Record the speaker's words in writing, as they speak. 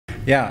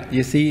Yeah,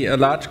 you see, a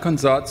large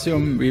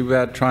consortium, we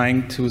were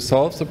trying to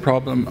solve the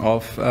problem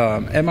of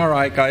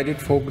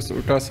MRI-guided focused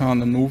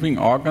ultrasound on moving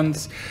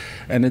organs,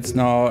 and it's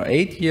now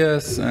 8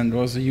 years and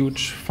was a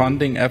huge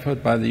funding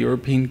effort by the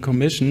European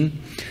Commission.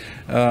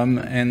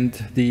 And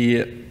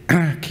the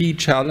key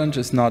challenge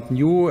is not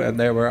new, and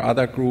there were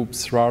other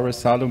groups, Rare,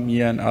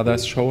 Salomir, and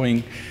others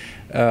showing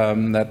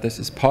that this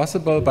is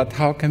possible, but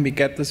how can we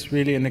get this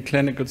really in a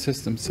clinical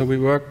system? So we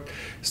worked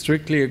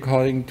strictly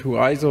according to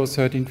ISO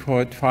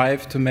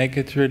 13485 to make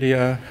it really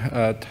a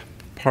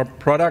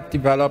product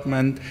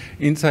development,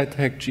 Inside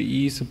Tech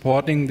GE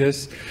supporting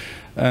this.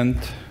 And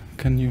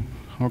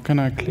how can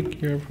I click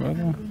here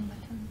further?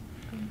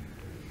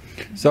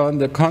 So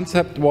the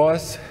concept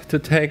was to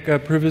take a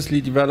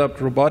previously developed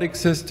robotic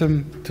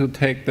system, to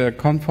take the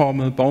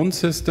conformal bone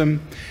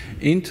system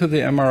into the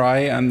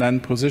MRI and then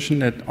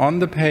position it on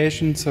the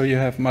patient, so you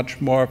have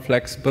much more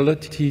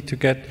flexibility to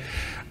get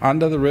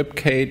under the rib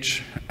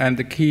cage. And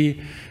the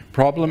key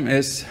problem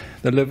is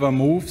the liver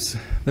moves,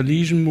 the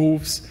lesion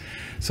moves.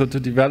 So to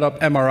develop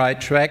MRI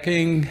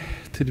tracking,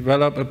 to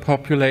develop a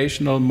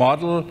populational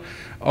model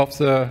of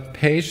the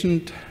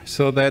patient,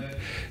 so that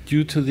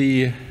due to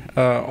the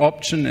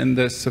option in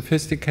the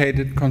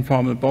sophisticated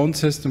conformal bone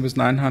system with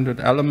 900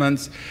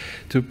 elements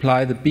to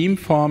apply the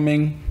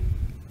beamforming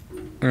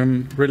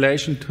in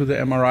relation to the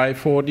MRI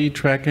 4D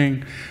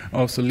tracking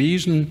of the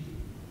lesion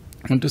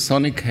and to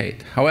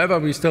sonicate. However,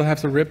 we still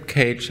have the rib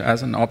cage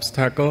as an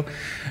obstacle,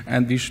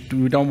 and we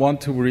don't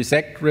want to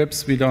resect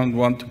ribs, we don't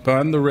want to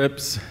burn the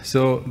ribs,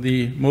 so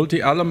the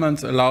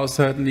multi-elements allow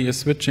certainly a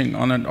switching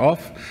on and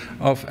off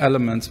of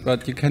elements,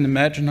 but you can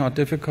imagine how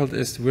difficult it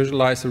is to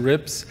visualize the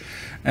ribs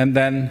and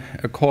then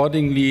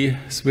accordingly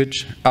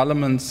switch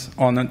elements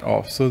on and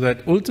off, so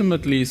that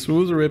ultimately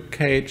through the rib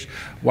cage,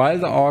 while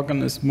the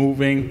organ is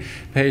moving,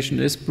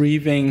 patient is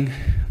breathing,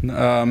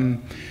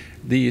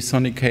 the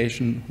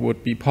sonication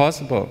would be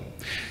possible.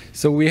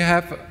 So we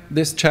have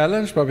this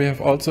challenge, but we have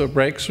also a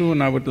breakthrough,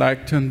 and I would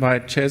like to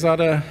invite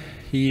Cesare.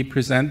 He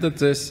presented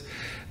this,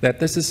 that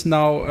this is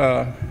now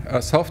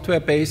a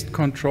software-based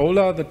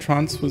controller, the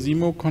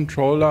Transfusimo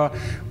controller,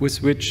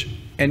 with which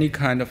any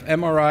kind of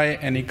MRI,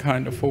 any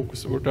kind of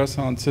focused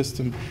ultrasound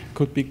system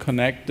could be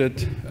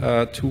connected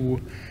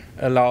to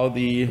allow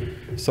the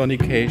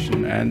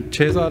sonication. And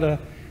Cesare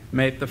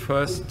made the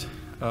first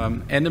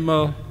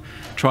animal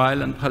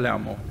trial in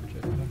Palermo.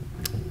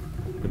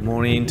 Good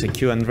morning,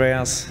 thank you,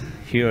 Andreas.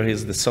 Here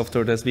is the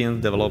software that's been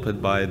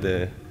developed by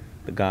the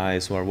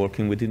guys who are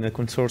working within the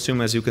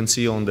consortium. As you can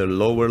see on the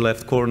lower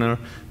left corner,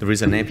 there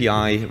is an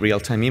API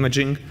real-time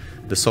imaging.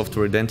 The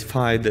software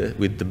identified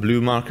with the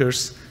blue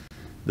markers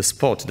the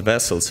spot, the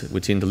vessels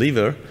within the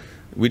liver,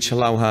 which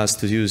allow us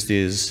to use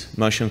these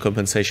motion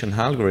compensation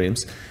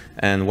algorithms.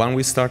 And when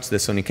we start the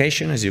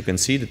sonication, as you can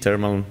see, the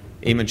thermal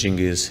imaging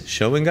is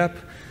showing up.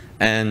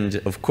 And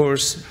of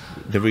course,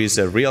 there is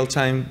a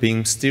real-time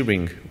beam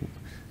steering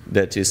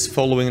that is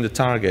following the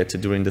target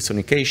during the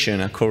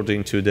sonication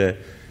according to the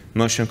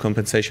motion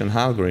compensation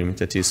algorithm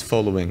that is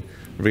following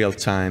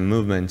real-time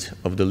movement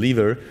of the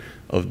liver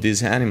of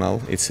this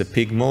animal. It's a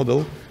pig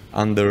model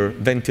under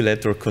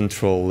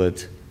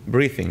ventilator-controlled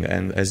breathing.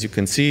 And as you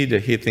can see, the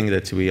heating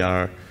that we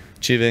are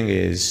achieving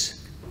it's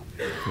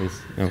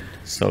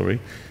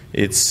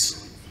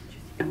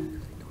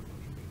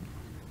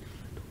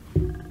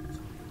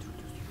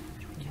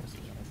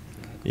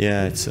we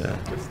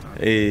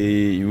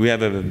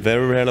have a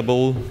very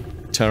reliable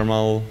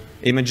thermal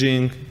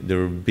imaging.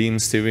 The beam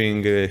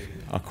steering,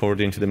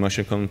 according to the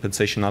motion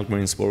compensation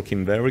algorithm, is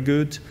working very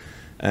good.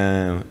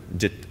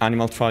 The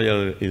animal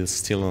trial is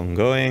still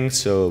ongoing,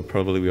 so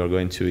probably we are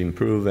going to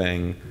improve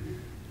and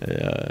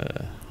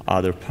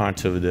other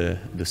part of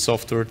the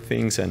software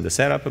things and the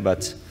setup,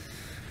 but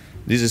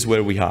this is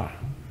where we are.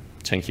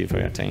 Thank you for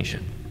your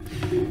attention.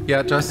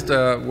 Yeah, just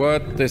a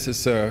word. This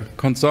is a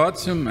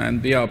consortium,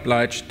 and we are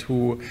obliged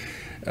to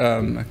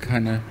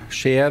kind of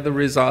share the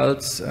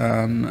results,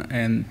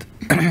 and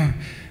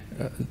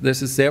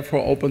this is therefore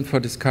open for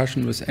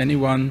discussion with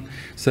anyone.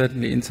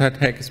 Certainly Inside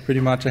Tech is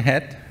pretty much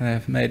ahead. I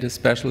have made a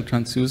special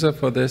transducer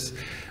for this,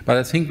 but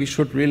I think we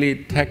should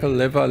really tackle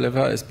liver.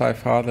 Liver is by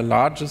far the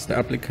largest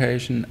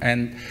application,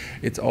 and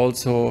it's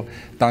also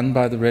done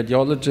by the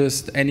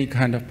radiologist. Any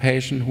kind of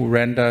patient who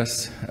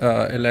renders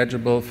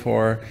eligible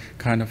for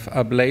kind of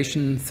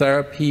ablation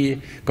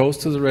therapy goes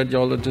to the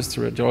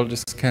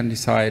radiologist can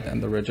decide,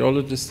 and the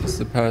radiologist is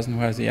the person who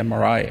has the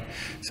MRI.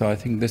 So I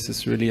think this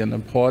is really an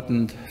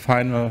important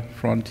final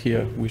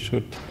frontier we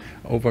should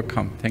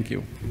overcome. Thank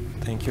you.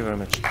 Thank you very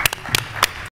much.